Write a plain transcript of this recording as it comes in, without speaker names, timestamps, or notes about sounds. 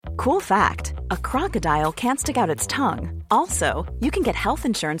Cool fact, a crocodile can't stick out its tongue. Also, you can get health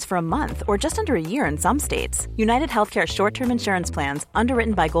insurance for a month or just under a year in some states. United Healthcare short-term insurance plans,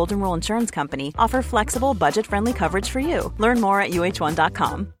 underwritten by Golden Rule Insurance Company, offer flexible, budget-friendly coverage for you. Learn more at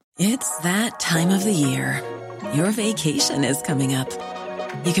uh1.com. It's that time of the year. Your vacation is coming up.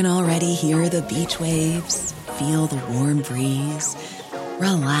 You can already hear the beach waves, feel the warm breeze,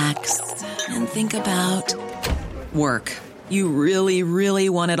 relax, and think about work. You really, really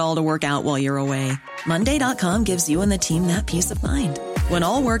want it all to work out while you're away. Monday.com gives you and the team that peace of mind. When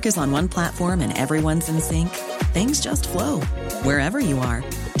all work is on one platform and everyone's in sync, things just flow. Wherever you are,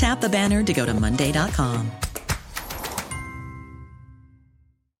 tap the banner to go to Monday.com.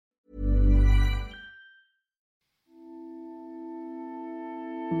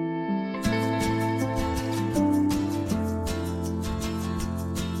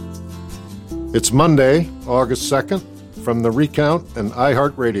 It's Monday, August 2nd. From The Recount and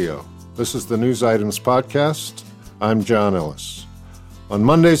iHeartRadio, this is the News Items Podcast. I'm John Ellis. On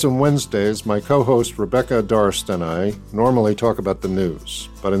Mondays and Wednesdays, my co-host Rebecca Darst and I normally talk about the news,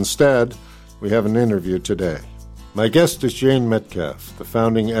 but instead, we have an interview today. My guest is Jane Metcalf, the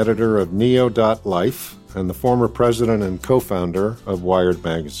founding editor of Neo.life and the former president and co-founder of Wired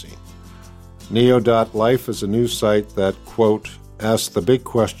magazine. Neo.life is a news site that, quote, ask the big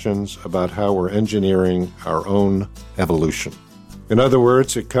questions about how we're engineering our own evolution. In other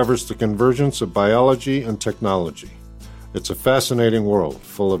words, it covers the convergence of biology and technology. It's a fascinating world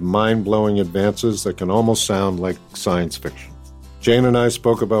full of mind-blowing advances that can almost sound like science fiction. Jane and I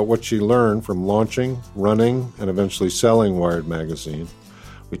spoke about what she learned from launching, running, and eventually selling Wired magazine.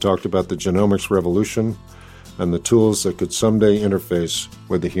 We talked about the genomics revolution and the tools that could someday interface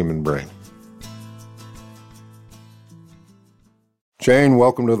with the human brain. Jane,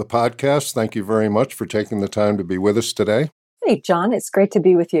 welcome to the podcast. Thank you very much for taking the time to be with us today. Hey, John, it's great to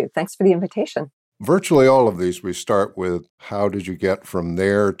be with you. Thanks for the invitation. Virtually all of these, we start with, how did you get from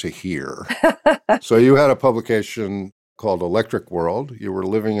there to here? So you had a publication called Electric World. You were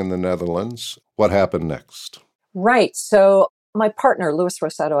living in the Netherlands. What happened next? Right. So my partner, Louis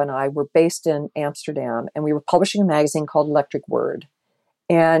Rossetto, and I were based in Amsterdam, and we were publishing a magazine called Electric Word.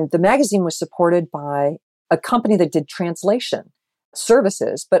 And the magazine was supported by a company that did translation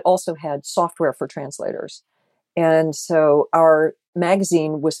services, but also had software for translators. And so our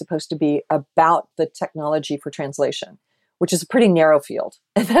magazine was supposed to be about the technology for translation, which is a pretty narrow field.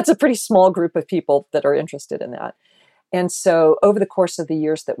 And that's a pretty small group of people that are interested in that. And so over the course of the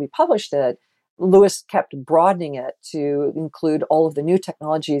years that we published it, Louis kept broadening it to include all of the new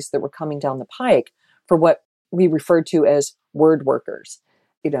technologies that were coming down the pike for what we referred to as word workers,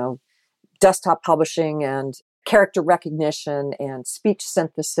 desktop publishing and character recognition and speech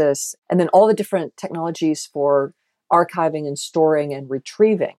synthesis, and then all the different technologies for archiving and storing and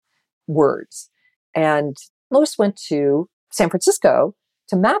retrieving words. And Louis went to San Francisco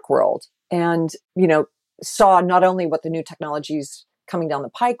to Macworld and, saw not only what the new technologies coming down the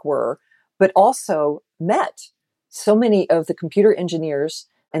pike were, but also met so many of the computer engineers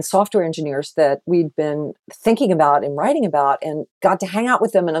and software engineers that we'd been thinking about and writing about, and got to hang out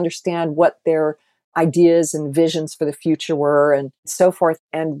with them and understand what their ideas and visions for the future were and so forth,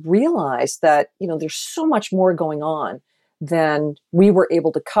 and realized that, there's so much more going on than we were able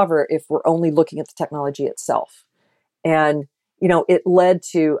to cover if we're only looking at the technology itself. And, it led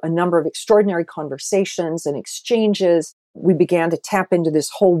to a number of extraordinary conversations and exchanges. We began to tap into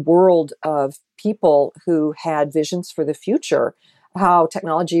this whole world of people who had visions for the future, how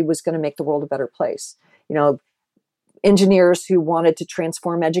technology was going to make the world a better place. Engineers who wanted to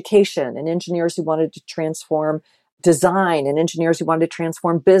transform education, and engineers who wanted to transform design, and engineers who wanted to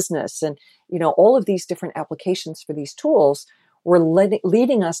transform business. And, all of these different applications for these tools were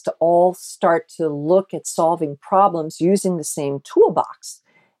leading us to all start to look at solving problems using the same toolbox.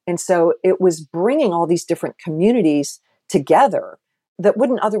 And so it was bringing all these different communities together that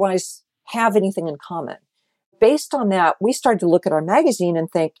wouldn't otherwise have anything in common. Based on that, we started to look at our magazine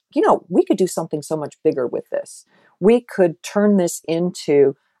and think, we could do something so much bigger with this. We could turn this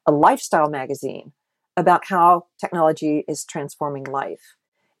into a lifestyle magazine about how technology is transforming life.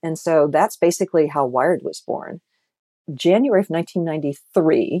 And so that's basically how Wired was born. January of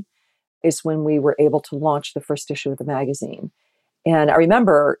 1993 is when we were able to launch the first issue of the magazine. And I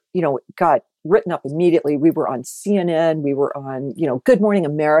remember, it got written up immediately. We were on CNN. We were on, Good Morning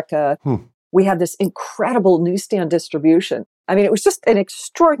America. We had this incredible newsstand distribution. I mean, it was just an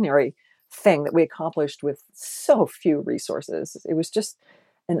extraordinary thing that we accomplished with so few resources. It was just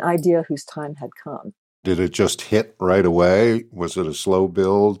an idea whose time had come. Did it just hit right away? Was it a slow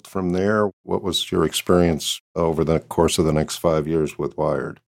build from there? What was your experience over the course of the next 5 years with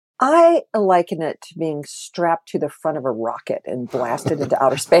Wired? I liken it to being strapped to the front of a rocket and blasted into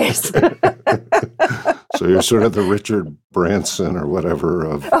outer space. So you're sort of the Richard Branson or whatever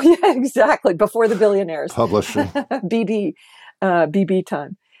of Oh, yeah, exactly. Before the billionaires. publishing. BB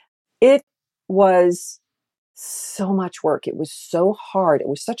time. It was so much work. It was so hard. It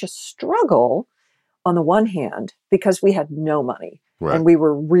was such a struggle on the one hand, because we had no money Right. and we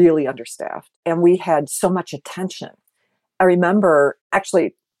were really understaffed and we had so much attention. I remember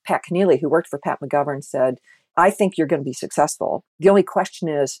actually Pat Keneally, who worked for Pat McGovern, said, I think you're going to be successful. The only question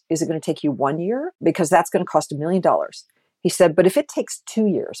is it going to take you 1 year? Because that's going to cost $1 million. He said, but if it takes 2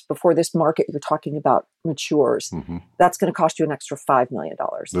 years before this market you're talking about matures, that's going to cost you an extra $5 million.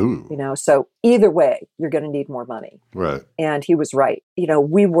 Ooh. You know, so either way, you're going to need more money. Right. And he was right. You know,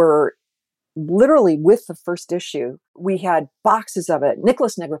 we were literally with the first issue, we had boxes of it.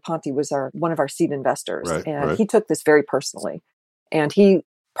 Nicholas Negroponte was one of our seed investors, and he took this very personally. And he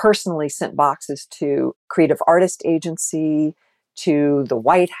personally sent boxes to Creative Artist Agency, to the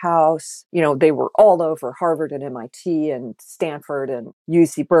White House. You know, they were all over Harvard and MIT and Stanford and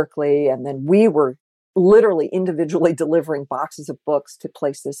UC Berkeley. And then we were literally individually delivering boxes of books to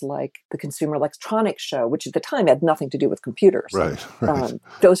places like the Consumer Electronics Show, which at the time had nothing to do with computers. Right.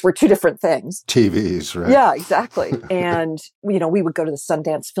 Those were two different things. TVs, right? Yeah, exactly. And, you know, we would go to the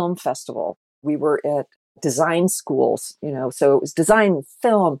Sundance Film Festival. We were at design schools, you know, so it was design,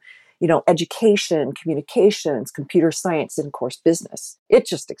 film, you know, education, communications, computer science, and of course, business. It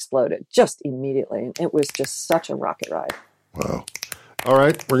just exploded just immediately. And it was just such a rocket ride. Wow. All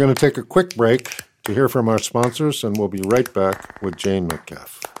right. We're going to take a quick break to hear from our sponsors, and we'll be right back with Jane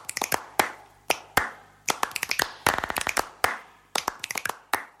Metcalf.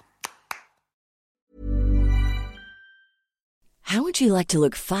 How would you like to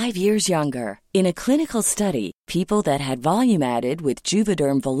look 5 years younger? In a clinical study, people that had volume added with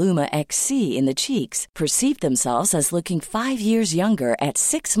Juvederm Voluma XC in the cheeks perceived themselves as looking 5 years younger at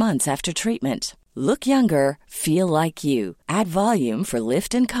 6 months after treatment. Look younger, feel like you. Add volume for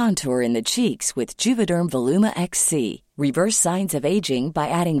lift and contour in the cheeks with Juvederm Voluma XC. Reverse signs of aging by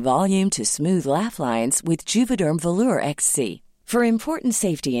adding volume to smooth laugh lines with Juvederm Volure XC. For important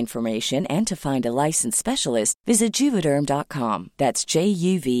safety information and to find a licensed specialist, visit Juvederm.com. That's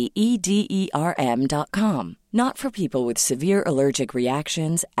JUVEDERM.com. Not for people with severe allergic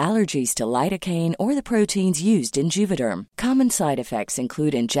reactions, allergies to lidocaine, or the proteins used in Juvederm. Common side effects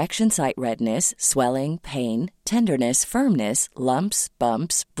include injection site redness, swelling, pain, tenderness, firmness, lumps,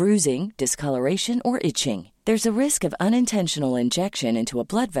 bumps, bruising, discoloration, or itching. There's a risk of unintentional injection into a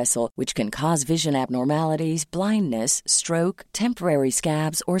blood vessel, which can cause vision abnormalities, blindness, stroke, temporary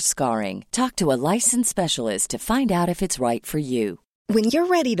scabs, or scarring. Talk to a licensed specialist to find out if it's right for you. When you're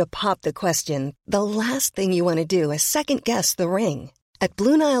ready to pop the question, the last thing you want to do is second-guess the ring. At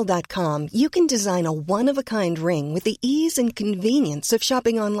BlueNile.com, you can design a one-of-a-kind ring with the ease and convenience of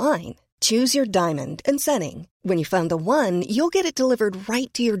shopping online. Choose your diamond and setting. When you find the one, you'll get it delivered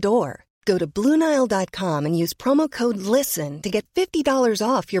right to your door. Go to BlueNile.com and use promo code LISTEN to get $50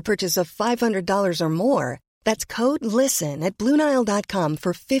 off your purchase of $500 or more. That's code LISTEN at BlueNile.com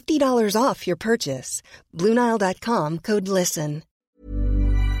for $50 off your purchase. BlueNile.com, code LISTEN.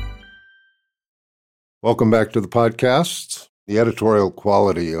 Welcome back to the podcast. The editorial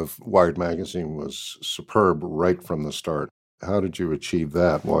quality of Wired Magazine was superb right from the start. How did you achieve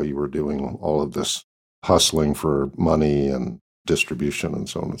that while you were doing all of this hustling for money and distribution and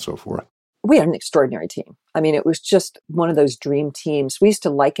so on and so forth? We had an extraordinary team. I mean, it was just one of those dream teams. We used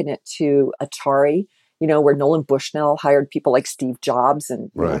to liken it to Atari, you know, where Nolan Bushnell hired people like Steve Jobs and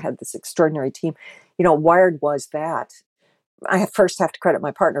you know, had this extraordinary team. You know, Wired was that. I first have to credit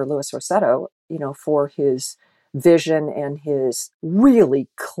my partner, Louis Rossetto, you know, for his vision and his really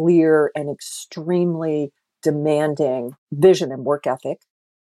clear and extremely demanding vision and work ethic.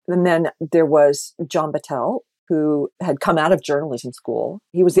 And then there was John Battelle, who had come out of journalism school.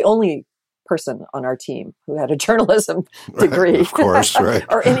 He was the only person on our team who had a journalism degree, of course, right.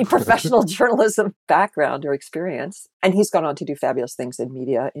 or any professional journalism background or experience. And he's gone on to do fabulous things in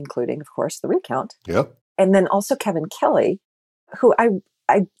media, including, of course, The Recount. Yep. And then also Kevin Kelly, who I,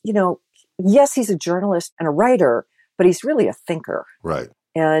 you know, yes, he's a journalist and a writer, but he's really a thinker. Right.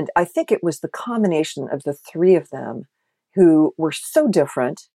 And I think it was the combination of the three of them who were so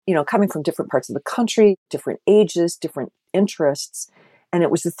different, you know, coming from different parts of the country, different ages, different interests. And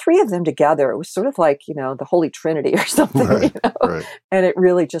it was the three of them together. It was sort of like, you know, the Holy Trinity or something, Right, you know? right. And it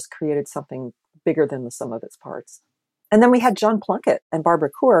really just created something bigger than the sum of its parts. And then we had John Plunkett and Barbara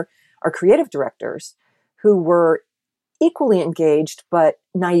Coor, our creative directors, who were equally engaged, but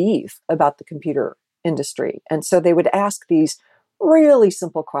naive about the computer industry. And so they would ask these really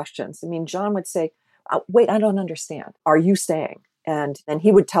simple questions. I mean, John would say, wait, I don't understand. Are you saying? And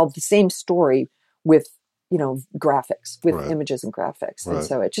he would tell the same story with, graphics, with Right. images and graphics. Right. And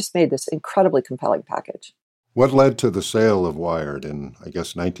so it just made this incredibly compelling package. What led to the sale of Wired in, I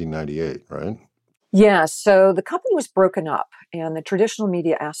guess, 1998, right? Yeah, so the company was broken up and the traditional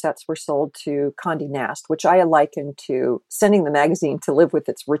media assets were sold to Condé Nast, which I liken to sending the magazine to live with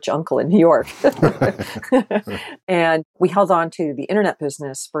its rich uncle in New York. And we held on to the internet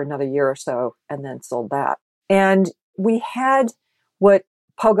business for another year or so and then sold that. And we had what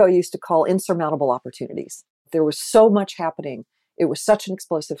Pogo used to call insurmountable opportunities. There was so much happening. It was such an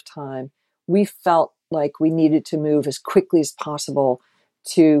explosive time. We felt like we needed to move as quickly as possible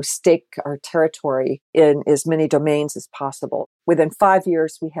to stake our territory in as many domains as possible. Within 5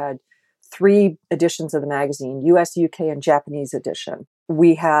 years, we had 3 editions of the magazine, US, UK, and Japanese edition.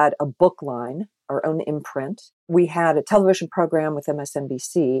 We had a book line, our own imprint. We had a television program with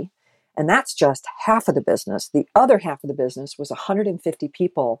MSNBC, and that's just half of the business. The other half of the business was 150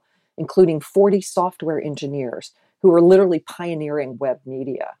 people, including 40 software engineers who were literally pioneering web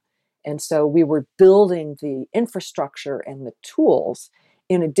media. And so we were building the infrastructure and the tools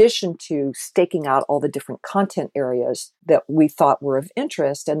in addition to staking out all the different content areas that we thought were of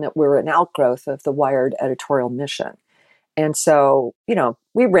interest and that were an outgrowth of the Wired editorial mission. And so,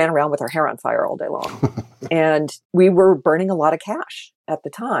 we ran around with our hair on fire all day long. And we were burning a lot of cash at the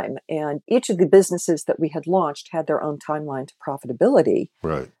time. And each of the businesses that we had launched had their own timeline to profitability.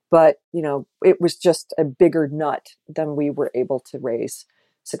 Right. But, it was just a bigger nut than we were able to raise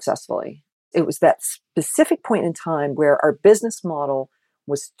successfully. It was that specific point in time where our business model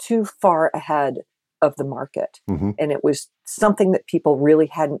was too far ahead of the market. Mm-hmm. And it was something that people really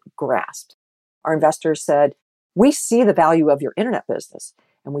hadn't grasped. Our investors said, we see the value of your internet business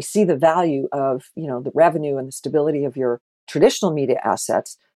and we see the value of, the revenue and the stability of your traditional media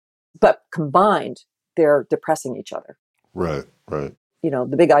assets, but combined, they're depressing each other. Right, right.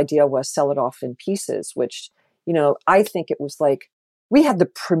 The big idea was sell it off in pieces, which, I think it was like we had the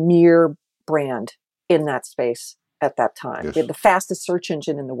premier brand in that space at that time. Yes. We had the fastest search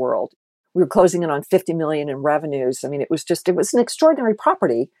engine in the world. We were closing in on 50 million in revenues. I mean, it was an extraordinary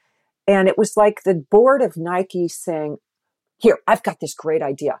property. And it was like the board of Nike saying, here, I've got this great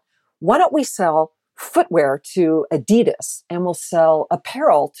idea. Why don't we sell footwear to Adidas and we'll sell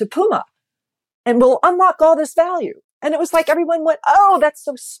apparel to Puma and we'll unlock all this value. And it was like everyone went, oh, that's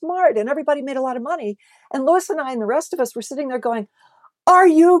so smart. And everybody made a lot of money. And Louis and I and the rest of us were sitting there going, are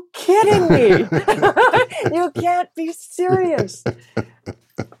you kidding me? You can't be serious.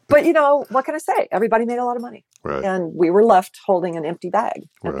 But, what can I say? Everybody made a lot of money. Right. And we were left holding an empty bag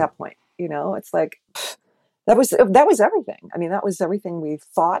at Right. that point. It's like, that was everything. I mean, that was everything we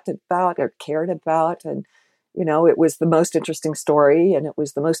thought about or cared about. And, it was the most interesting story and it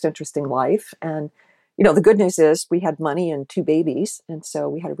was the most interesting life. And, the good news is we had money and 2 babies. And so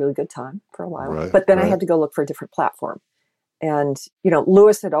we had a really good time for a while. Right, But then I right. had to go look for a different platform. And,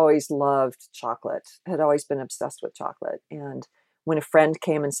 Louis had always loved chocolate, had always been obsessed with chocolate. And when a friend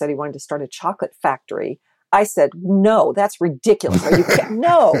came and said he wanted to start a chocolate factory, I said, no, that's ridiculous. Are you kidding?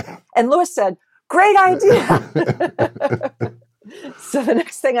 No. And Louis said, great idea. So the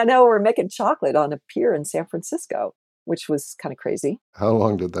next thing I know, we're making chocolate on a pier in San Francisco, which was kind of crazy. How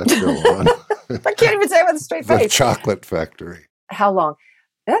long did that go on? I can't even say it with a straight The face. chocolate factory. How long?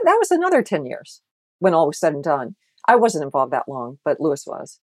 That was another 10 years when all was said and done. I wasn't involved that long, but Louis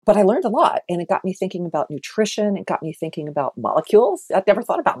was. But I learned a lot and it got me thinking about nutrition. It got me thinking about molecules. I'd never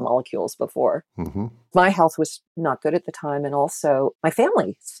thought about molecules before. Mm-hmm. My health was not good at the time and also my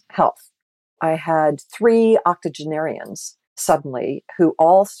family's health. I had 3 octogenarians suddenly who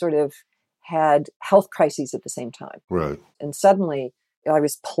all sort of had health crises at the same time. Right. And suddenly I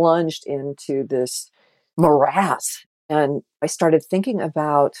was plunged into this morass and I started thinking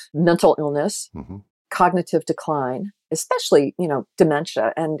about mental illness, Mm-hmm. cognitive decline, especially,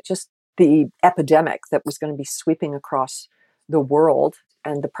 dementia and just the epidemic that was going to be sweeping across the world.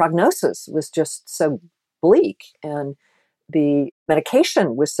 And the prognosis was just so bleak and the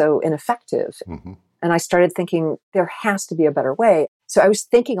medication was so ineffective. Mm-hmm. And I started thinking there has to be a better way. So I was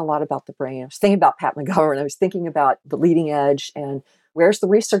thinking a lot about the brain. I was thinking about Pat McGovern. I was thinking about the leading edge and where's the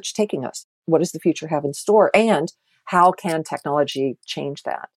research taking us? What does the future have in store? And how can technology change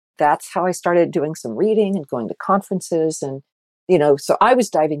that? That's how I started doing some reading and going to conferences. And, so I was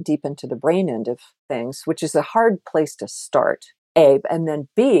diving deep into the brain end of things, which is a hard place to start, A. And then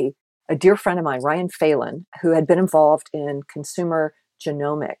B, a dear friend of mine, Ryan Phelan, who had been involved in consumer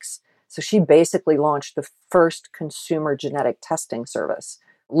genomics. So she basically launched the first consumer genetic testing service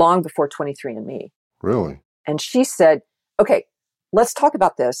long before 23andMe. Really? And she said, okay, let's talk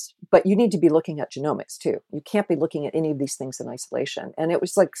about this, but you need to be looking at genomics too. You can't be looking at any of these things in isolation. And it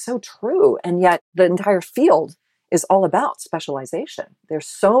was like so true. And yet the entire field is all about specialization. There's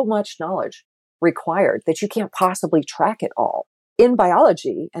so much knowledge required that you can't possibly track it all. In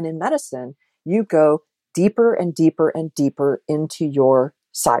biology and in medicine, you go deeper and deeper and deeper into your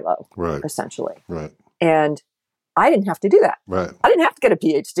silo, essentially. Right. And I didn't have to do that. Right. I didn't have to get a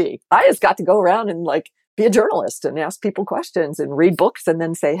PhD. I just got to go around and be a journalist and ask people questions and read books and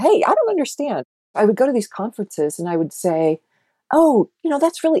then say, hey, I don't understand. I would go to these conferences and I would say, oh,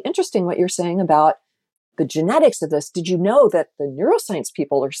 that's really interesting what you're saying about the genetics of this. Did you know that the neuroscience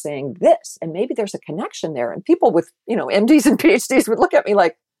people are saying this? And maybe there's a connection there. And people with, MDs and PhDs would look at me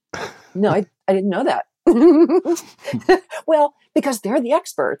like, no, I didn't know that. Well, because they're the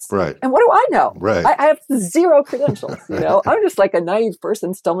experts. Right. And what do I know? Right. I have zero credentials, I'm just like a naive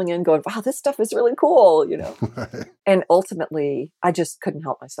person stumbling in going, wow, this stuff is really cool, Right. And ultimately, I just couldn't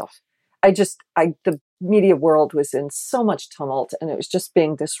help myself. The media world was in so much tumult and it was just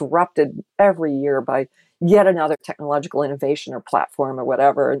being disrupted every year by yet another technological innovation or platform or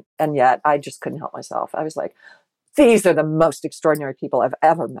whatever. And yet I just couldn't help myself. I was like, these are the most extraordinary people I've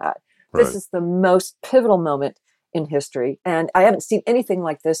ever met. Right. This is the most pivotal moment in history. And I haven't seen anything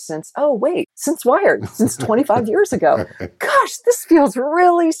like this since Wired, since 25 years ago. Gosh, this feels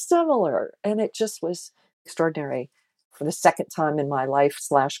really similar. And it just was extraordinary. For the second time in my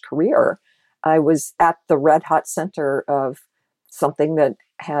life/career, I was at the red hot center of something that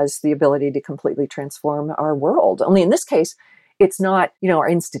has the ability to completely transform our world. Only in this case, it's not, our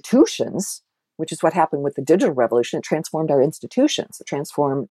institutions, which is what happened with the digital revolution. It transformed our institutions. It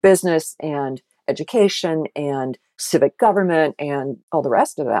transformed business and education and civic government and all the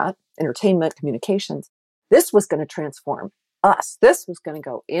rest of that, entertainment, communications. This was going to transform us. This was going to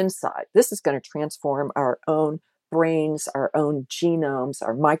go inside. This is going to transform our own brains, our own genomes,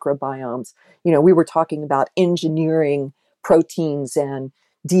 our microbiomes. We were talking about engineering proteins and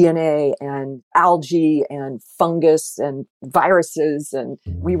DNA and algae and fungus and viruses. And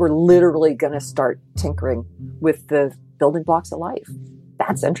we were literally going to start tinkering with the building blocks of life.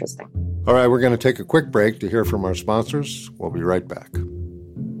 That's interesting. All right, we're going to take a quick break to hear from our sponsors. We'll be right back.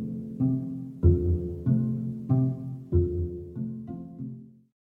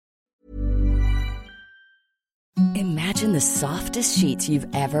 Imagine the softest sheets you've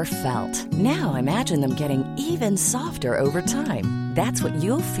ever felt. Now imagine them getting even softer over time. That's what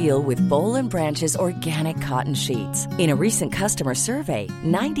you'll feel with Boll & Branch's organic cotton sheets. In a recent customer survey,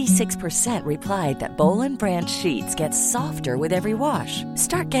 96% replied that Boll & Branch sheets get softer with every wash.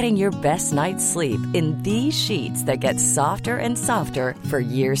 Start getting your best night's sleep in these sheets that get softer and softer for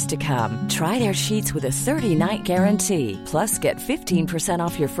years to come. Try their sheets with a 30-night guarantee. Plus, get 15%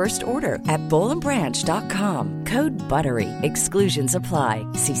 off your first order at bollandbranch.com. Code BUTTERY. Exclusions apply.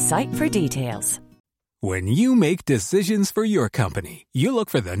 See site for details. When you make decisions for your company, you look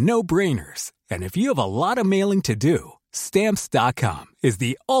for the no-brainers. And if you have a lot of mailing to do, Stamps.com is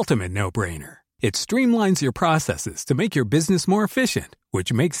the ultimate no-brainer. It streamlines your processes to make your business more efficient,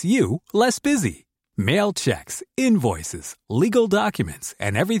 which makes you less busy. Mail checks, invoices, legal documents,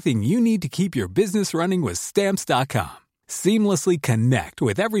 and everything you need to keep your business running with Stamps.com. Seamlessly connect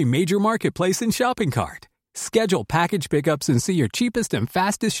with every major marketplace and shopping cart. Schedule package pickups and see your cheapest and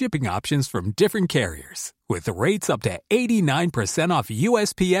fastest shipping options from different carriers. With rates up to 89% off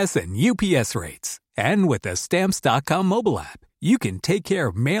USPS and UPS rates. And with the Stamps.com mobile app, you can take care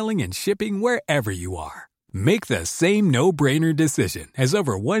of mailing and shipping wherever you are. Make the same no-brainer decision as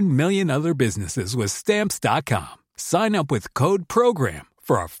over 1 million other businesses with Stamps.com. Sign up with code PROGRAM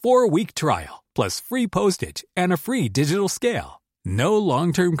for a 4-week trial, plus free postage and a free digital scale. No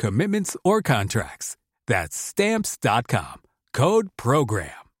long-term commitments or contracts. That's Stamps.com. Code PROGRAM.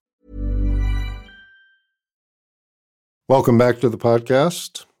 Welcome back to the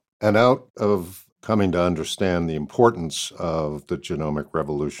podcast. And out of coming to understand the importance of the genomic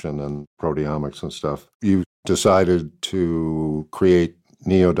revolution and proteomics and stuff, you decided to create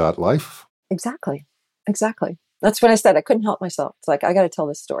Neo.life? Exactly. That's when I said I couldn't help myself. It's like, I got to tell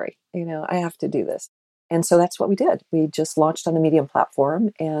this story. I have to do this. And so that's what we did. We just launched on the Medium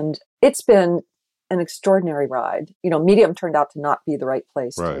platform, and it's been an extraordinary ride. Medium turned out to not be the right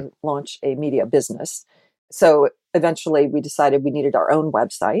place to launch a media business. So eventually we decided we needed our own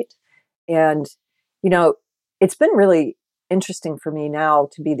website. And, it's been really interesting for me now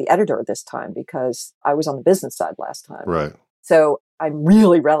to be the editor this time, because I was on the business side last time. Right. So I'm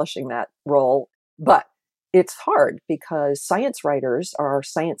really relishing that role, but it's hard because science writers are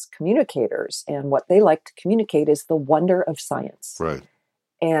science communicators, and what they like to communicate is the wonder of science. Right.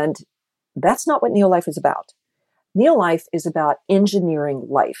 And that's not what Neo.life is about. Neolife is about engineering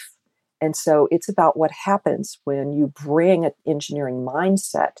life. And so it's about what happens when you bring an engineering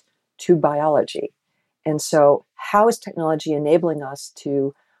mindset to biology. And so how is technology enabling us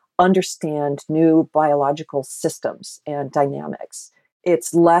to understand new biological systems and dynamics?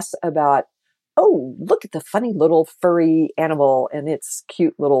 It's less about, oh, look at the funny little furry animal and its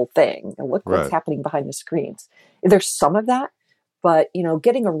cute little thing. And look what's happening behind the screens. There's some of that, but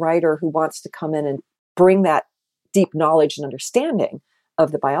getting a writer who wants to come in and bring that deep knowledge and understanding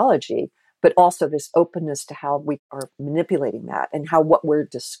of the biology, but also this openness to how we are manipulating that and how what we're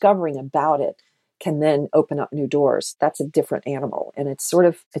discovering about it can then open up new doors. That's a different animal. And it's sort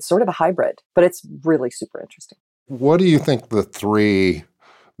of a hybrid, but it's really super interesting. What do you think the three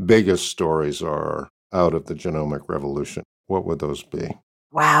biggest stories are out of the genomic revolution? What would those be?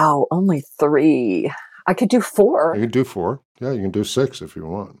 Wow, only three. I could do four. You could do four. Yeah, you can do six if you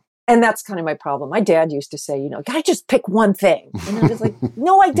want. And that's kind of my problem. My dad used to say, gotta just pick one thing. And I was like,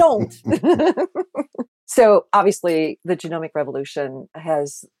 no, I don't. So obviously the genomic revolution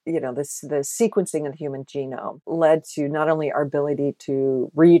has, the sequencing of the human genome led to not only our ability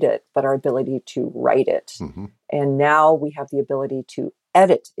to read it, but our ability to write it. Mm-hmm. And now we have the ability to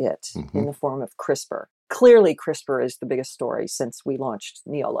edit it in the form of CRISPR. Clearly, CRISPR is the biggest story since we launched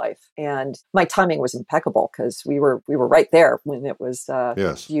Neolife. And my timing was impeccable because we were right there when it was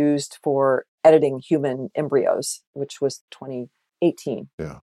used for editing human embryos, which was 2018.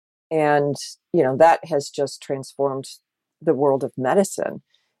 Yeah. And, that has just transformed the world of medicine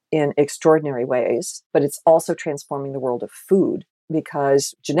in extraordinary ways, but it's also transforming the world of food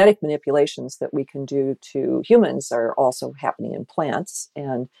because genetic manipulations that we can do to humans are also happening in plants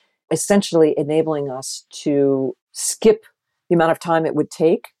and essentially enabling us to skip the amount of time it would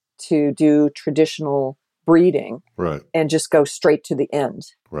take to do traditional breeding and just go straight to the end.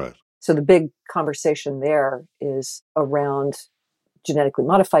 Right. So the big conversation there is around genetically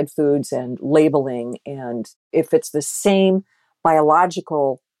modified foods and labeling. And if it's the same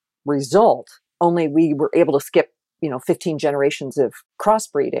biological result, only we were able to skip, 15 generations of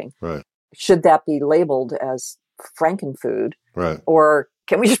crossbreeding. Right. Should that be labeled as Frankenfood? Right. Or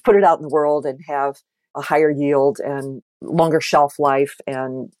can we just put it out in the world and have a higher yield and longer shelf life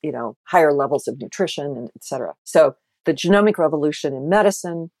and, higher levels of nutrition and et cetera? So the genomic revolution in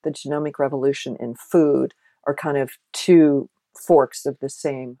medicine, the genomic revolution in food are kind of two forks of the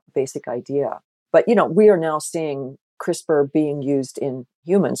same basic idea. But, we are now seeing CRISPR being used in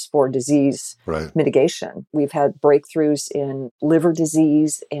humans for disease mitigation. We've had breakthroughs in liver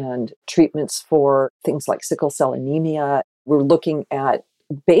disease and treatments for things like sickle cell anemia. We're looking at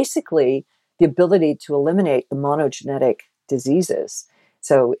basically the ability to eliminate the monogenetic diseases.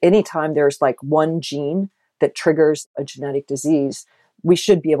 So anytime there's like one gene that triggers a genetic disease, we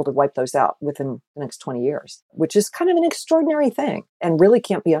should be able to wipe those out within the next 20 years, which is kind of an extraordinary thing and really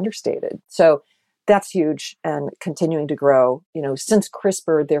can't be understated. So that's huge and continuing to grow. Since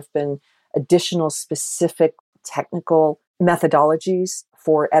CRISPR, there have been additional specific technical methodologies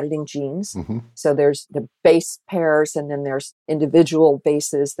for editing genes. Mm-hmm. So there's the base pairs, and then there's individual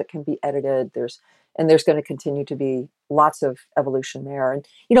bases that can be edited. There's going to continue to be lots of evolution there. And,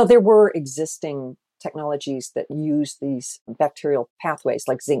 there were existing technologies that use these bacterial pathways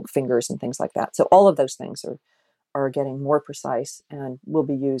like zinc fingers and things like that. So all of those things are getting more precise and will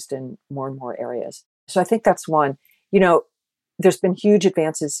be used in more and more areas. So I think that's one. There's been huge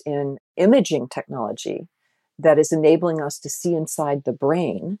advances in imaging technology that is enabling us to see inside the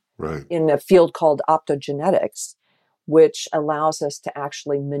brain in a field called optogenetics, which allows us to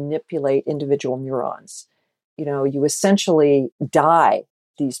actually manipulate individual neurons. You essentially dye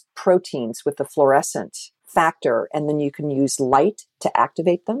these proteins with the fluorescent factor, and then you can use light to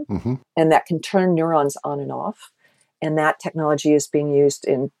activate them, and that can turn neurons on and off. And that technology is being used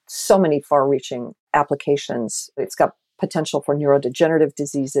in so many far-reaching applications. It's got potential for neurodegenerative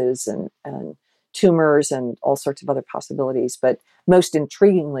diseases and tumors and all sorts of other possibilities. But most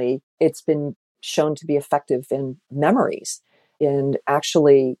intriguingly, it's been shown to be effective in memories, in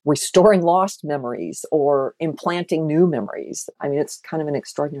actually restoring lost memories or implanting new memories. I mean, it's kind of an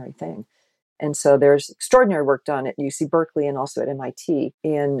extraordinary thing. And so there's extraordinary work done at UC Berkeley and also at MIT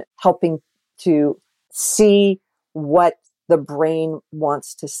in helping to see what the brain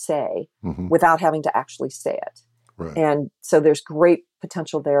wants to say without having to actually say it. Right. And so there's great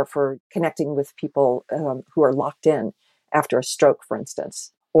potential there for connecting with people who are locked in after a stroke, for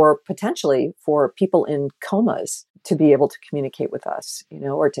instance, or potentially for people in comas to be able to communicate with us,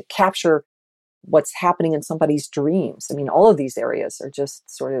 or to capture what's happening in somebody's dreams. I mean, all of these areas are just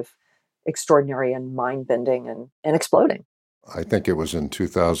sort of extraordinary and mind-bending and exploding. I think it was in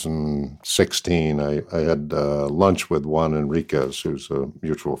 2016. I had lunch with Juan Enriquez, who's a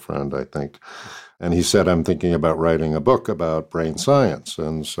mutual friend, I think. And he said, I'm thinking about writing a book about brain science.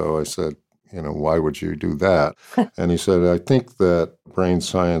 And so I said, why would you do that? And he said, I think that brain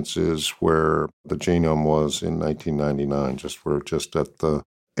science is where the genome was in 1999. We're just at the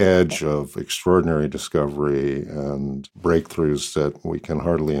edge of extraordinary discovery and breakthroughs that we can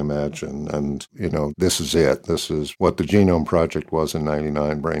hardly imagine. And, this is it. This is what the Genome Project was in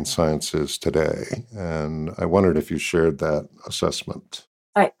 99, brain science is today. And I wondered if you shared that assessment.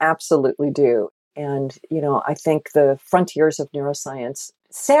 I absolutely do. And, I think the frontiers of neuroscience,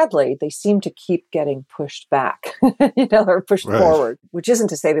 sadly, they seem to keep getting pushed back, or pushed forward, which isn't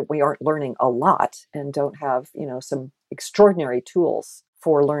to say that we aren't learning a lot and don't have, some extraordinary tools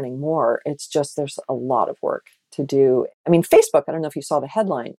for learning more. It's just there's a lot of work to do. I mean, Facebook, I don't know if you saw the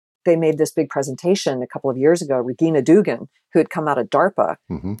headline. They made this big presentation a couple of years ago, Regina Dugan, who had come out of DARPA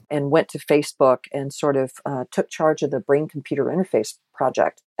and went to Facebook and sort of took charge of the brain-computer interface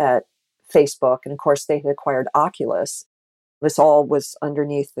project at Facebook. And of course, they had acquired Oculus. This all was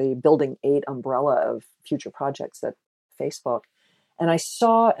underneath the Building 8 umbrella of future projects at Facebook. And I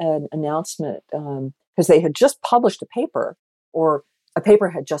saw an announcement because they had just published a paper, or a paper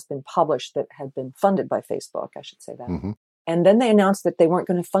had just been published that had been funded by Facebook, I should say that. And then they announced that they weren't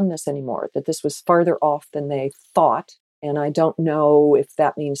going to fund this anymore, that this was farther off than they thought. And I don't know if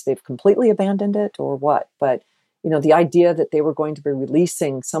that means they've completely abandoned it or what. But, the idea that they were going to be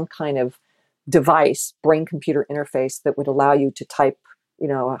releasing some kind of device, brain-computer interface that would allow you to type,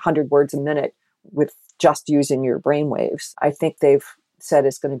 100 words a minute with just using your brainwaves, I think they've said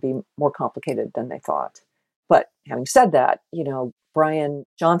is going to be more complicated than they thought. But having said that, Brian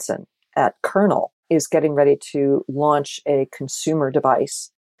Johnson at Kernel is getting ready to launch a consumer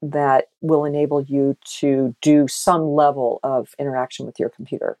device that will enable you to do some level of interaction with your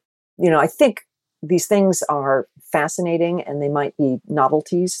computer. I think these things are fascinating and they might be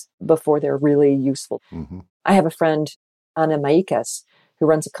novelties before they're really useful. I have a friend, Ana Maíquez, who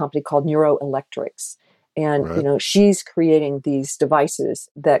runs a company called Neuroelectrics. And, she's creating these devices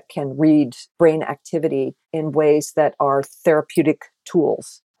that can read brain activity in ways that are therapeutic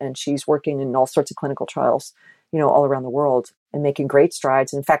tools. And she's working in all sorts of clinical trials, all around the world and making great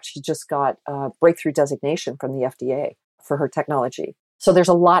strides. In fact, she just got a breakthrough designation from the FDA for her technology. So there's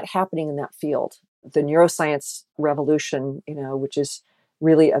a lot happening in that field. The neuroscience revolution, which is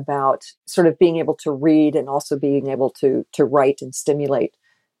really about sort of being able to read and also being able to write and stimulate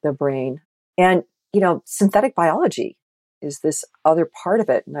the brain. And, synthetic biology is this other part of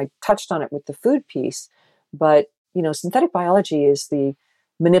it. And I touched on it with the food piece, but, synthetic biology is the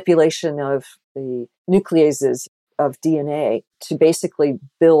manipulation of the nucleases of DNA to basically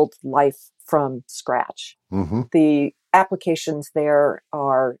build life from scratch. The applications there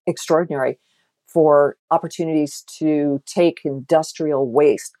are extraordinary for opportunities to take industrial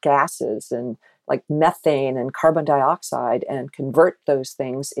waste gases and like methane and carbon dioxide and convert those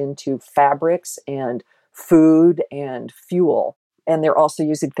things into fabrics and food and fuel. And they're also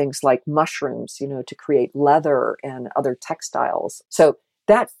using things like mushrooms, to create leather and other textiles. So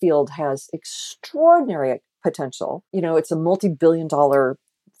that field has extraordinary potential. It's a multi-billion-dollar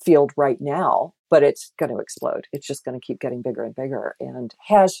field right now, but it's going to explode. It's just going to keep getting bigger and bigger and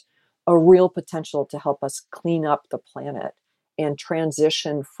has a real potential to help us clean up the planet and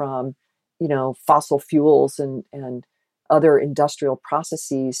transition from, fossil fuels and other industrial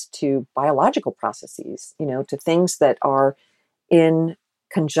processes to biological processes, to things that are in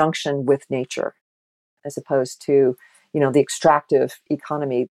conjunction with nature, as opposed to, the extractive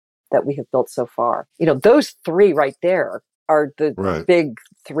economy that we have built so far. Those three right there are the big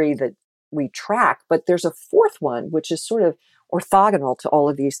three that we track, but there's a fourth one, which is sort of orthogonal to all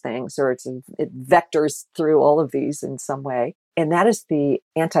of these things, or it vectors through all of these in some way. And that is the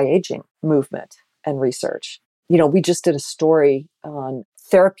anti-aging movement and research. We just did a story on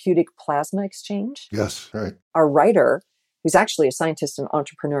therapeutic plasma exchange. Yes, right. Our writer, who's actually a scientist and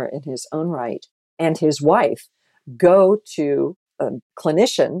entrepreneur in his own right, and his wife go to a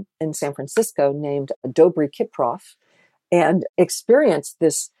clinician in San Francisco named Dobry Kiprov and experience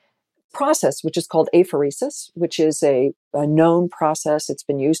this process, which is called apheresis, which is a known process. It's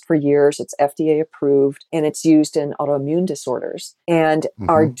been used for years. It's FDA approved, and it's used in autoimmune disorders, and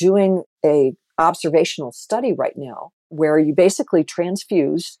are doing a observational study right now where you basically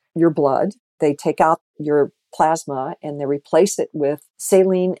transfuse your blood. They take out your plasma and they replace it with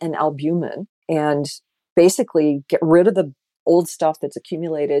saline and albumin and basically get rid of the old stuff that's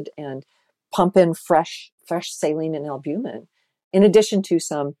accumulated and pump in fresh saline and albumin, in addition to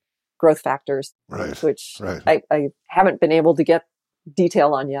some growth factors, which I haven't been able to get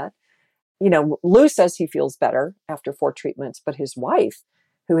detail on yet. Lou says he feels better after 4 treatments, but his wife,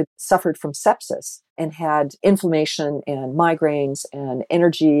 who had suffered from sepsis and had inflammation and migraines and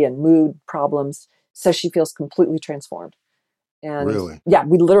energy and mood problems, says she feels completely transformed. And really? Yeah,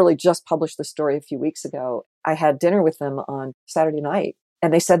 we literally just published the story a few weeks ago. I had dinner with them on Saturday night,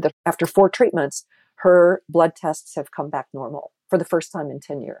 and they said that after 4 treatments, her blood tests have come back normal for the first time in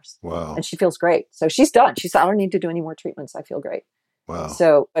 10 years. Wow. And she feels great. So she's done. She said, I don't need to do any more treatments. I feel great. Wow.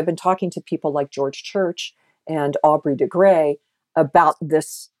 So I've been talking to people like George Church and Aubrey de Grey about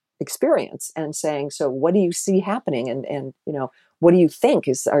this experience and saying, so what do you see happening? And what do you think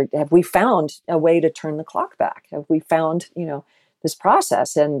have we found a way to turn the clock back? Have we found, this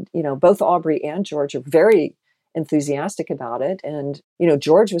process? And, both Aubrey and George are very enthusiastic about it. And,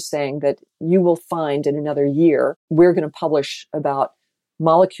 George was saying that you will find in another year, we're going to publish about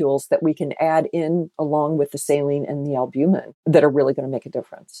molecules that we can add in along with the saline and the albumin that are really going to make a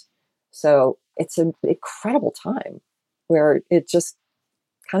difference. So it's an incredible time where it just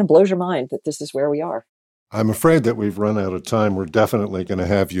kind of blows your mind that this is where we are. I'm afraid that we've run out of time. We're definitely going to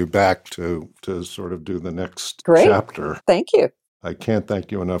have you back to sort of do the next chapter. Thank you. I can't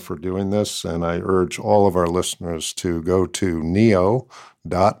thank you enough for doing this, and I urge all of our listeners to go to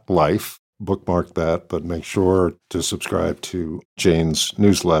neo.life, bookmark that, but make sure to subscribe to Jane's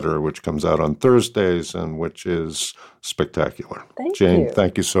newsletter, which comes out on Thursdays and which is spectacular. Jane,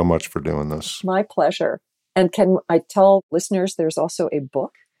 thank you so much for doing this. My pleasure. And can I tell listeners there's also a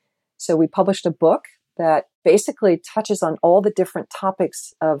book? So we published a book that basically touches on all the different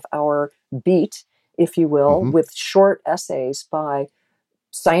topics of our beat, if you will, with short essays by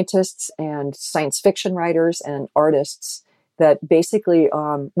scientists and science fiction writers and artists that basically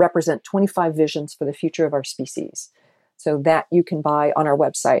represent 25 visions for the future of our species. So that you can buy on our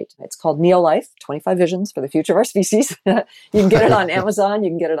website. It's called Neolife, 25 Visions for the Future of Our Species. You can get it on Amazon. You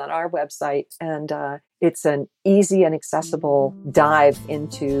can get it on our website. And it's an easy and accessible dive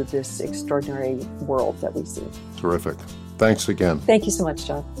into this extraordinary world that we see. Terrific. Thanks again. Thank you so much,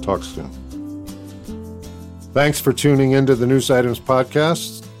 John. Talk soon. Thanks for tuning into the News Items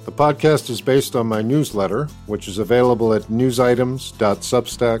podcast. The podcast is based on my newsletter, which is available at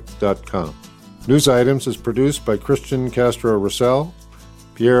newsitems.substack.com. News Items is produced by Christian Castro-Russell,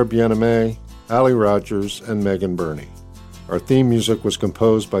 Pierre Bien-Aimé, Ali Rogers, and Megan Burney. Our theme music was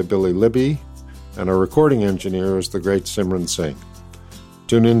composed by Billy Libby, and our recording engineer is the great Simran Singh.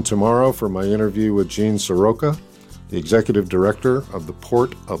 Tune in tomorrow for my interview with Jean Soroka, the executive director of the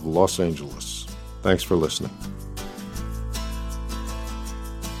Port of Los Angeles. Thanks for listening.